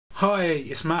Hi,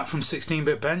 it's Matt from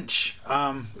 16-Bit Bench.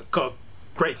 Got a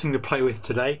great thing to play with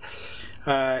today.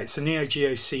 It's a Neo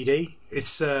Geo CD.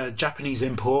 It's a Japanese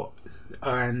import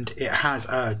and it has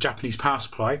a Japanese power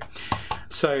supply.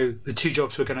 So the two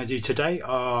jobs we're going to do today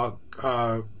are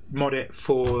mod it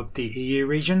for the EU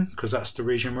region, because that's the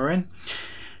region we're in,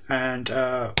 and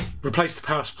replace the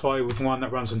power supply with one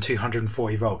that runs on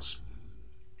 240 volts.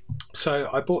 So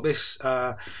I bought this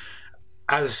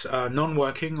as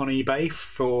non-working on eBay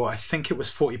for, I think it was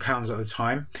 £40 at the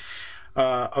time.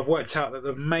 I've worked out that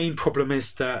the main problem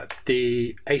is that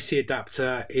the AC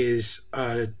adapter is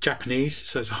Japanese,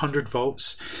 so it's 100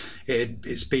 volts.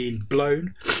 It's been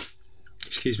blown,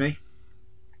 excuse me,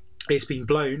 it's been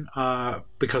blown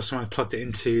because someone plugged it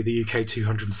into the UK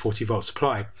 240 volt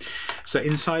supply. So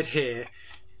inside here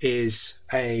is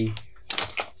a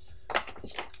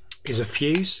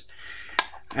fuse,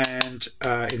 and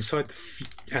inside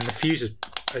the fuse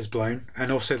is blown,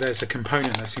 and also there's a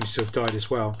component that seems to have died as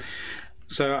well.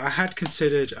 So I had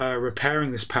considered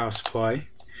repairing this power supply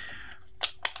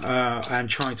and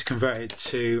trying to convert it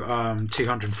to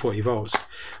 240 volts,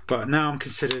 but now I'm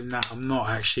considering that I'm not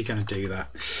actually going to do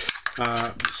that.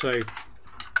 So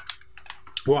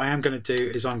what I am going to do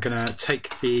is I'm going to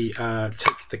take the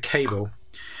cable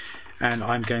and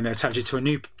I'm going to attach it to a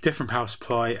different power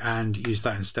supply and use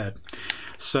that instead.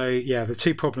 So yeah, the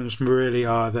two problems really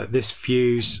are that this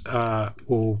fuse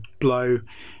will blow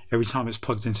every time it's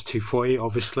plugged into 240,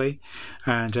 obviously,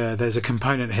 and there's a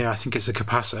component here, I think it's a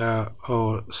capacitor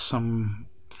or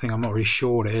something, I'm not really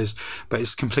sure what it is, but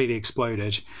it's completely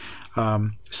exploded.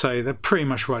 So that pretty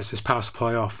much writes this power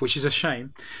supply off, which is a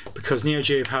shame, because Neo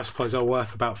Geo power supplies are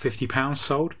worth about £50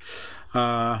 sold,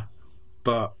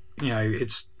 but you know,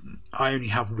 I only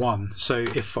have one, so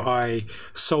if I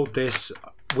sold this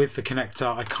with the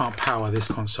connector I can't power this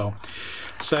console.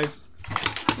 So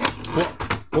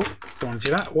don't want to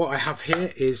do that. What I have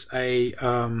here is a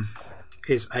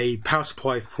power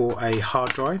supply for a hard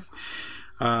drive.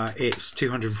 It's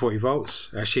 240 volts.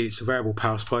 Actually, it's a variable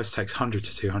power supply. It takes 100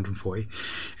 to 240. It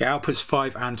outputs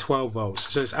 5 and 12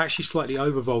 volts, so it's actually slightly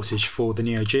over voltage for the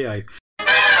Neo Geo.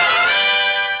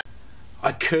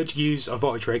 I could use a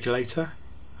voltage regulator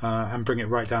and bring it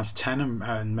right down to 10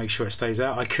 and make sure it stays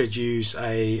out. I could use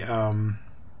a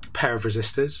pair of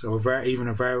resistors, or even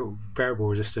a variable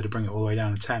resistor to bring it all the way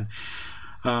down to 10.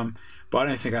 But I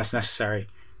don't think that's necessary.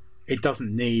 It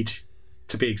doesn't need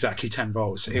to be exactly 10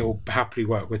 volts. It will happily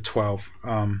work with 12.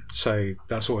 So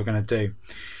that's what we're going to do.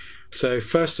 So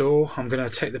first of all, I'm going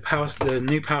to take the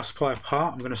new power supply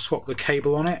apart. I'm going to swap the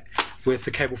cable on it with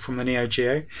the cable from the Neo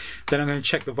Geo. Then I'm going to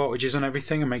check the voltages on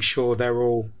everything and make sure they're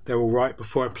all right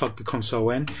before I plug the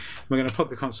console in. We're going to plug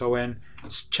the console in,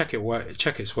 check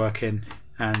it's working,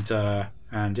 and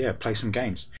yeah, play some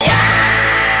games.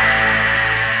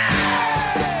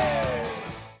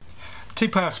 Two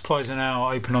power supplies are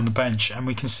now open on the bench, and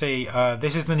we can see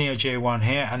this is the Neo Geo one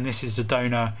here, and this is the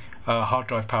donor hard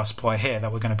drive power supply here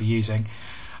that we're going to be using.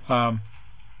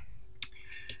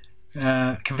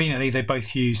 Conveniently, they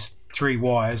both use 3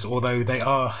 wires, although they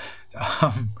are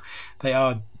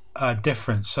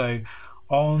different. So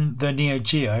on the Neo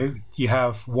Geo you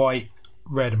have white,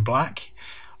 red and black.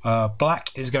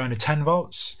 Black is going to 10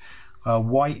 volts,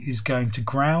 white is going to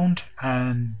ground,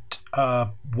 and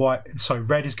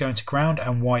red is going to ground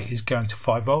and white is going to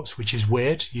 5 volts, which is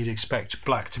weird. You'd expect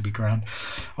black to be ground.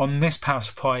 On this power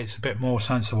supply it's a bit more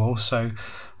sensible, so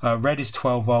red is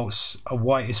 12 volts,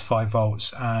 white is 5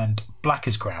 volts and black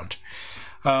is ground.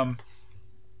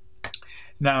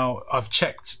 Now I've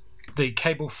checked the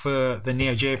cable for the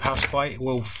Neo Geo power supply. It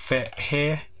will fit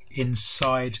here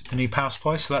inside the new power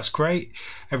supply, so that's great.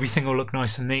 Everything will look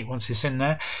nice and neat once it's in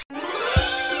there.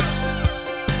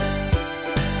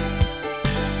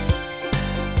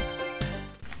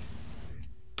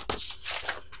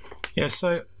 Yeah,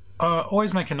 so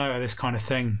always make a note of this kind of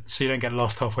thing so you don't get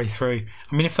lost halfway through.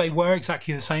 I mean, if they were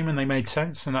exactly the same and they made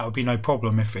sense, then that would be no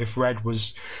problem. If red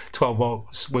was 12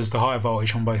 volts, was the higher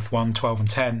voltage on both 1, 12 and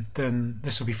 10, then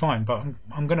this will be fine, but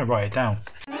I'm going to write it down.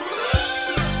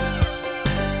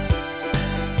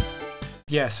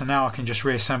 Yeah, so now I can just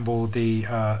reassemble the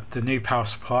new power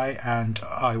supply, and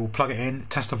I will plug it in,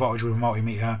 test the voltage with a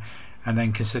multimeter, and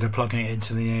then consider plugging it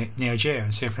into the Neo Geo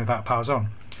and see if that powers on.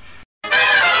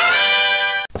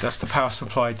 That's the power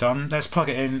supply done. Let's plug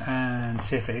it in and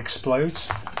see if it explodes.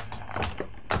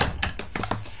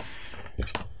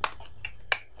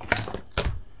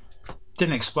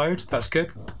 Didn't explode, that's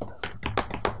good.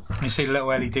 You see the little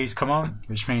LEDs come on,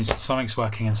 which means something's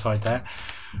working inside there.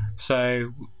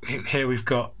 So here we've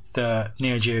got the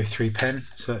Neo Geo 3 pin,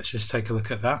 so let's just take a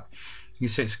look at that. You can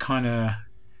see it's kind of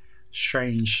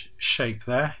strange shape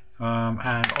there.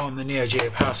 And on the Neo Geo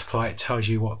power supply it tells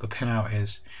you what the pin out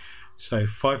is. So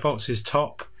 5 volts is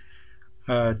top,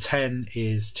 10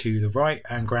 is to the right,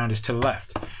 and ground is to the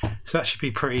left. So that should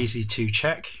be pretty easy to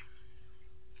check.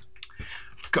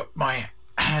 I've got my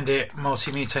handy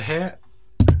multimeter here.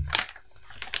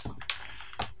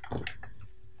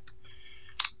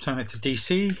 Turn it to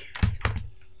DC.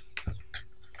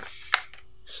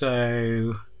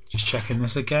 So just checking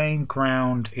this again,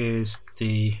 ground is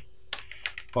the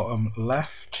bottom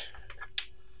left.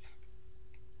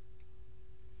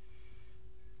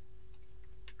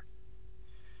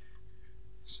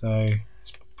 So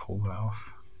let's pull that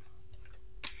off.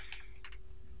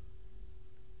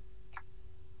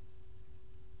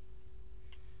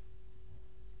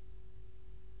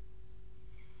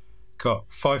 Got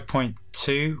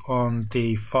 5.2 on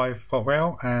the 5 volt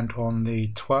rail, and on the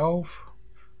 12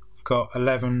 I've got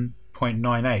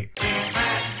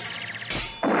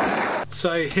 11.98.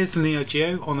 So here's the Neo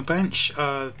Geo on the bench.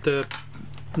 The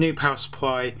new power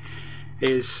supply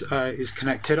is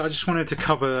connected. I just wanted to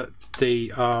cover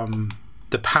the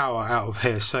power out of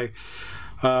here. So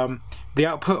the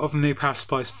output of the new power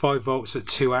supply is 5 volts at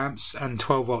 2 amps and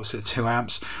 12 volts at 2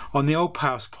 amps. On the old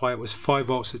power supply it was 5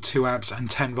 volts at 2 amps and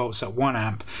 10 volts at 1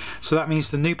 amp. So that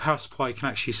means the new power supply can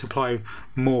actually supply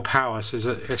more power, so it's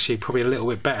actually probably a little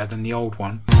bit better than the old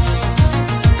one.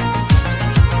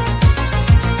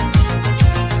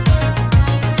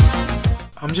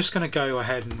 I'm just going to go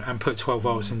ahead and put 12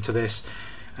 volts into this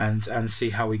and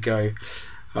see how we go.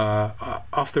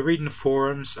 After reading the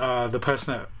forums, the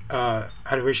person that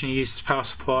had originally used the power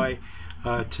supply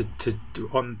as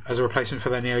a replacement for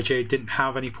their Neo Geo didn't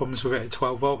have any problems with it at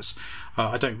 12 volts.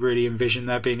 I don't really envision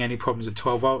there being any problems at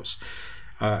 12 volts.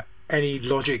 Any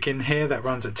logic in here that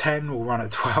runs at 10 will run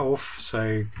at 12,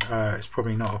 so it's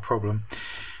probably not a problem.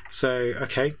 So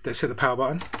okay, let's hit the power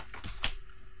button.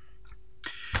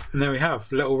 And there we have,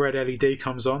 little red LED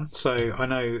comes on, so I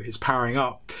know it's powering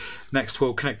up. Next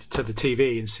we'll connect it to the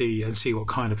TV and see what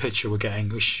kind of picture we're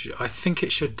getting. I think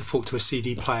it should default to a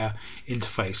CD player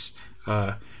interface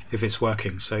if it's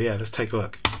working. So yeah, let's take a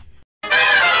look.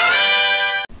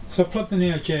 So I've plugged the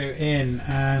Neo Geo in,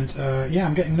 and yeah,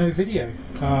 I'm getting no video,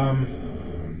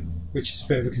 which is a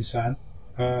bit of a concern.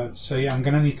 So yeah, I'm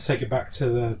going to need to take it back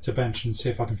to the bench and see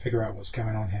if I can figure out what's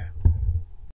going on here.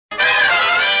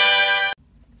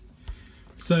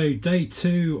 So day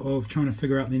 2 of trying to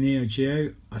figure out the Neo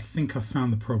Geo, I think I've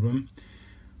found the problem.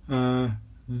 The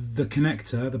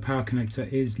connector, the power connector,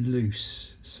 is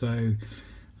loose. So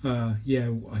yeah,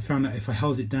 I found that if I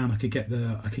held it down, I could get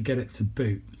it to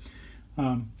boot.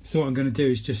 So what I'm going to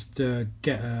do is just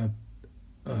get a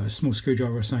small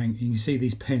screwdriver or something. You can see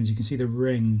these pins. You can see the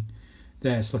ring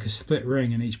there. It's like a split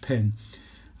ring in each pin.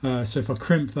 So if I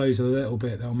crimp those a little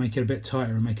bit, that'll make it a bit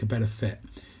tighter and make a better fit.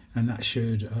 And that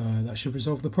should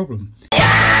resolve the problem.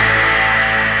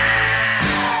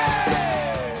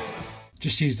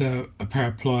 Just used a pair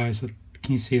of pliers.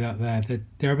 Can you see that there?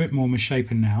 They're a bit more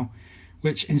misshapen now,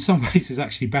 which in some ways is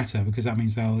actually better because that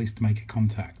means they'll at least make a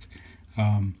contact.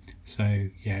 So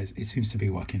yeah, it seems to be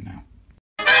working now.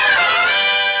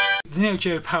 The Neo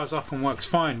Geo powers up and works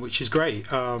fine, which is great.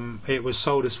 It was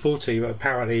sold as 40, but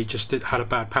apparently just had a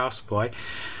bad power supply.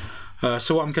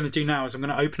 So what I'm going to do now is I'm going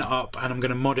to open it up and I'm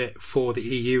going to mod it for the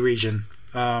EU region.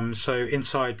 So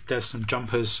inside there's some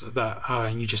jumpers that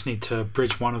you just need to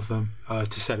bridge one of them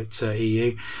to set it to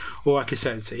EU, or I could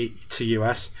set it to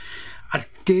US. I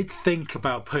did think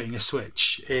about putting a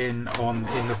switch in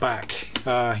the back.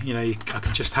 You know, I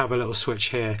could just have a little switch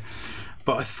here,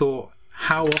 but I thought,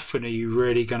 how often are you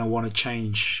really going to want to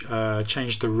change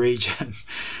the region?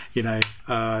 You know,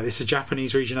 it's a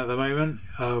Japanese region at the moment.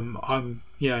 I'm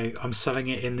selling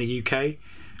it in the UK.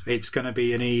 It's going to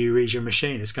be an EU region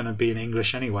machine. It's going to be in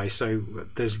English anyway, so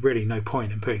there's really no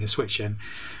point in putting a switch in.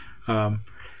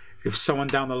 If someone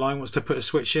down the line wants to put a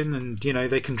switch in, then you know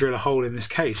they can drill a hole in this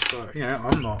case. But you know,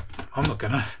 I'm not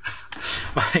gonna.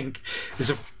 I think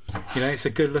it's a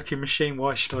good looking machine.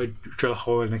 Why should I drill a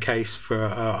hole in a case for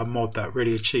a mod that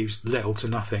really achieves little to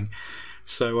nothing?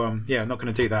 So yeah, I'm not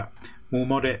going to do that. We'll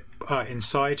mod it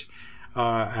inside,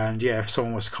 and yeah, if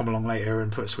someone wants to come along later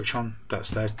and put a switch on,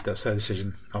 that's their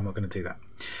decision. I'm not going to do that.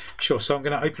 Sure. So I'm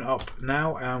going to open it up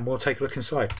now, and we'll take a look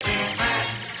inside.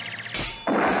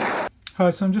 Hi,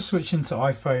 so I'm just switching to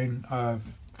iPhone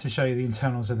to show you the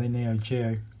internals of the Neo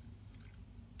Geo.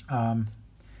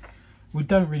 We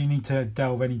don't really need to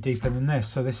delve any deeper than this.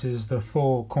 So this is the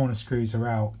 4 corner screws are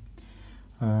out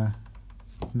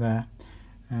there,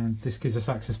 and this gives us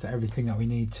access to everything that we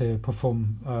need to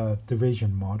perform the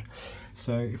region mod.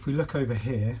 So if we look over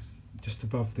here, just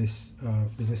above this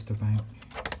resistor bank,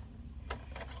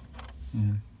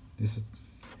 and this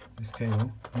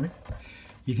cable, right?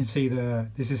 You can see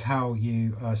this is how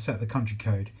you set the country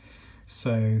code.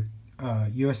 So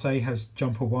USA has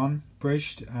jumper 1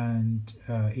 bridged, and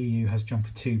EU has jumper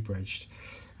 2 bridged,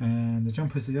 and the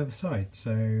jumpers are the other side.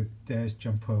 So there's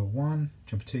jumper 1,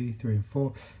 jumper 2, 3 and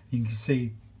 4. You can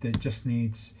see that it just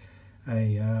needs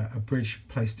a bridge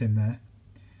placed in there,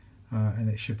 and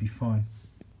it should be fine.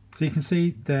 So you can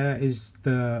see there is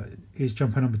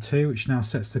jumper number 2, which now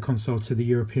sets the console to the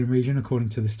European region according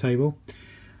to this table.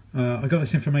 I got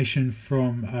this information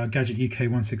from Gadget UK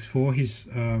 164, his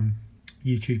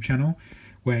YouTube channel,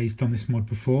 where he's done this mod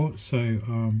before. So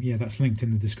yeah, that's linked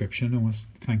in the description. I want to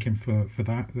thank him for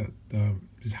that. That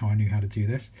is how I knew how to do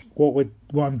this. What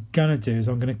I'm gonna do is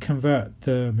I'm gonna convert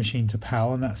the machine to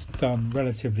PAL, and that's done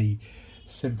relatively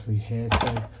simply here.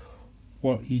 So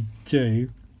what you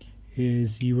do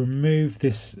is you remove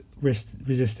this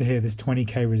resistor here, this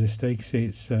 20k resistor. You can see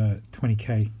it's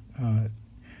 20k.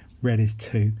 Red is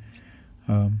 2,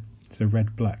 so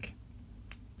red, black,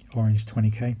 orange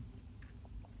 20k.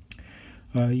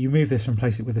 You move this and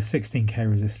replace it with a 16k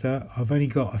resistor. I've only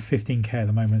got a 15k at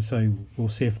the moment, so we'll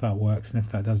see if that works, and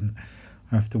if that doesn't,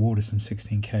 I have to order some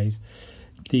 16ks.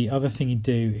 The other thing you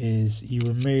do is you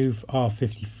remove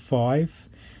R55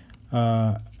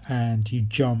 and you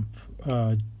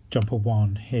jumper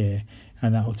 1 here,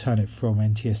 and that will turn it from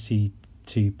NTSC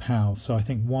to PAL. So I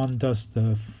think one does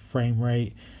the frame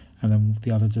rate, and then the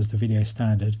other does the video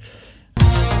standard.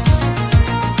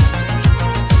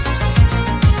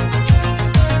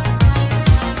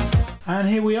 And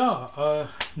here we are,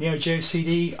 Neo Geo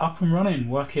CD up and running,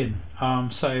 working.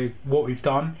 So what we've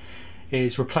done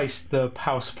is replace the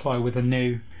power supply with a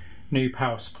new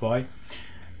power supply.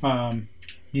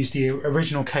 Used the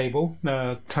original cable.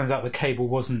 Turns out the cable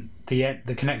wasn't the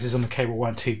connectors on the cable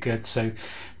weren't too good, so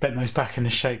bent those back into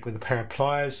shape with a pair of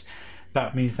pliers.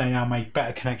 That means they now make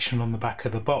better connection on the back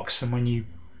of the box, and when you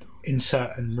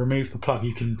insert and remove the plug,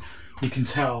 you can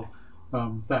tell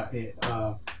that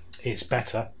it's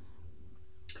better.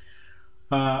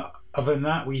 Other than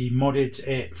that, we modded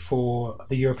it for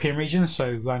the European region,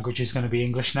 so language is going to be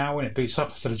English now when it boots up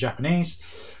instead of Japanese.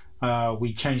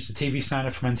 We changed the TV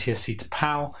standard from NTSC to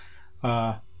PAL,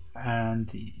 and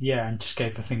just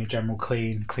gave the thing a general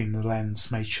cleaned the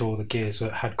lens, made sure the gears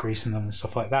had grease in them and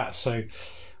stuff like that. So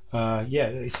yeah,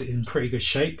 it's in pretty good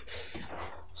shape.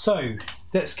 So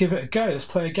let's give it a go. Let's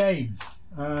play a game.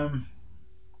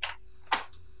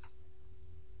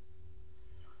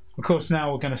 Of course,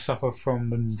 now we're going to suffer from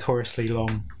the notoriously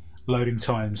long loading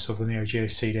times of the Neo Geo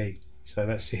CD. So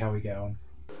let's see how we get on.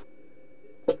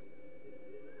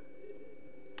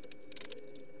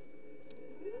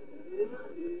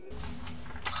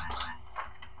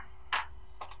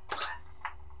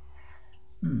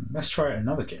 Let's try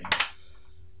another game.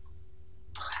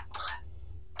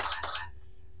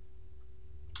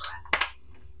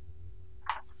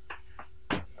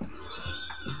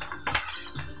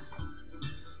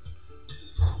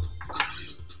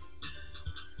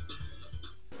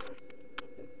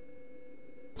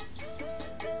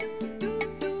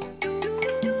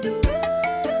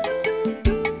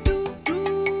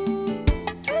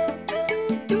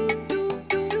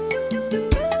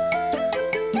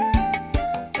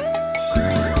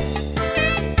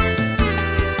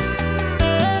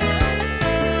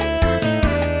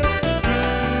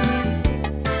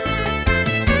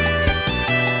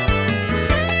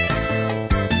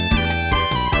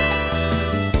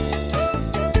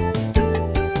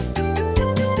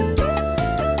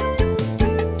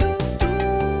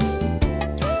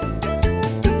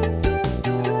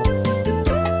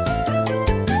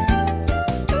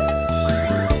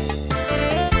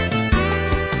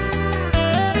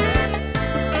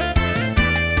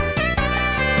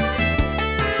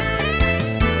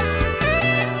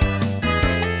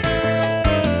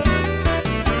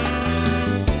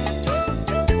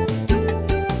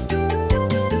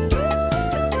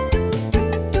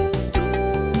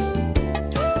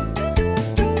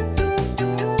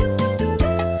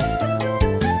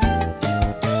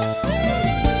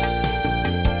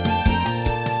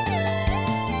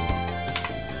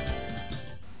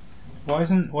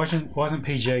 Why isn't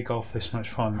PGA Golf this much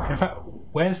fun? In fact,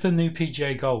 where's the new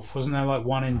PGA Golf? Wasn't there like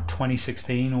one in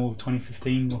 2016 or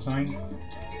 2015 or something?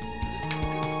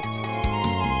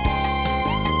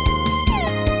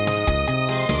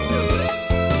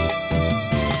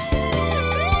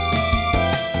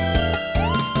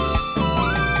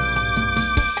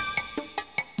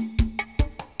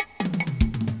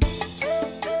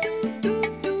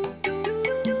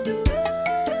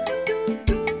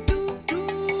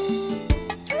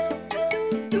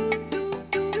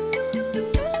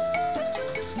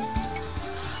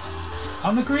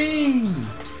 On the green!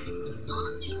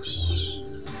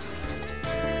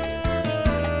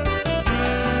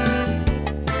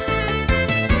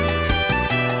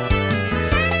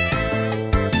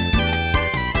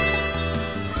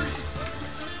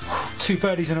 Two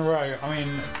birdies in a row. I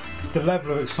mean, the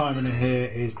level of excitement in here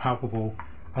is palpable.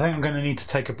 I think I'm going to need to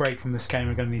take a break from this game.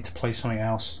 I'm going to need to play something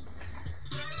else.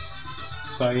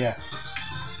 So yeah.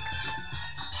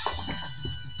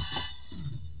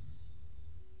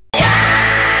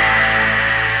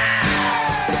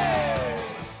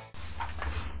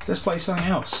 So let's play something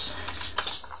else.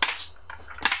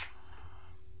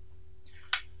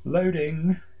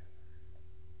 Loading.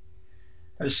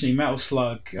 Actually, Metal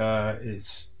Slug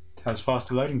has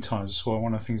faster loading times. That's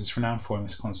one of the things it's renowned for in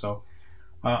this console.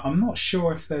 I'm not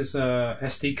sure if there's a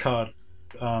SD card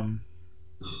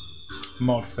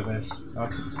mod for this. I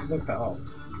can look that up.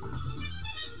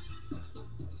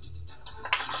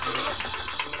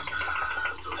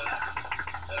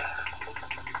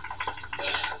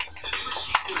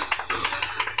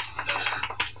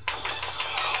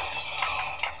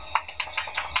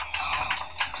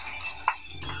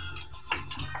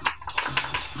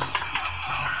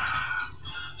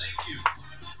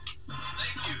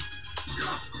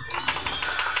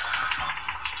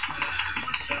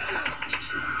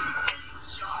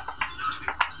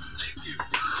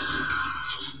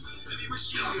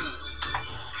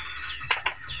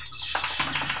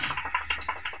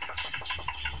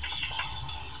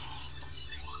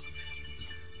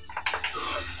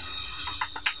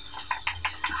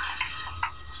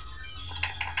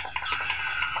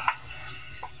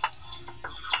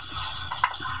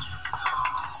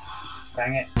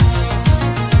 Dang it.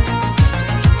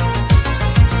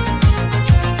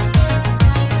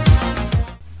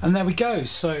 And there we go.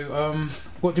 So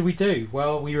what did we do?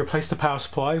 Well, we replaced the power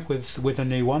supply with a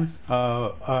new one,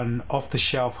 an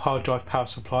off-the-shelf hard drive power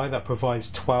supply that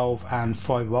provides 12 and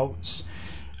 5 volts.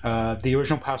 The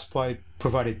original power supply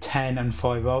provided 10 and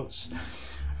 5 volts.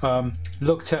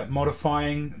 Looked at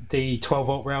modifying the 12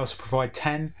 volt rails to provide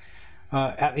 10.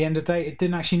 At the end of the day, it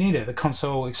didn't actually need it. The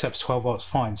console accepts 12 volts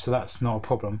fine, so that's not a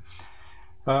problem.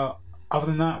 Other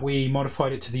than that, we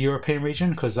modified it to the European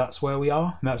region because that's where we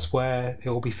are, and that's where it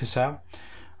will be for sale.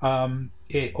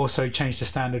 It also changed the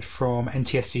standard from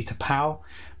NTSC to PAL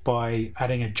by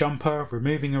adding a jumper,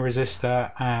 removing a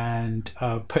resistor, and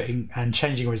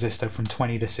changing a resistor from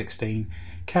 20 to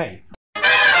 16K.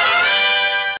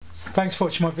 So thanks for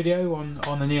watching my video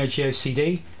on the Neo Geo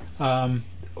CD.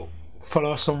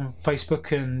 Follow us on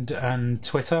Facebook and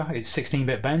Twitter. It's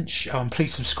 16-Bit Bench.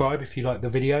 Please subscribe if you like the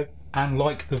video, and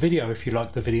like the video if you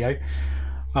like the video.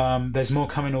 There's more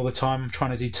coming all the time. I'm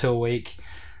trying to do 2 a week,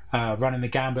 running the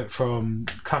gambit from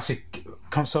classic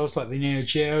consoles like the Neo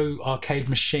Geo, arcade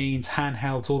machines,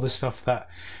 handhelds, all the stuff that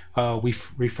we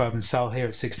refurb and sell here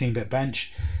at 16-Bit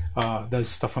Bench. There's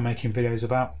stuff I'm making videos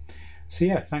about. So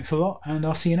yeah, thanks a lot, and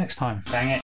I'll see you next time. Dang it.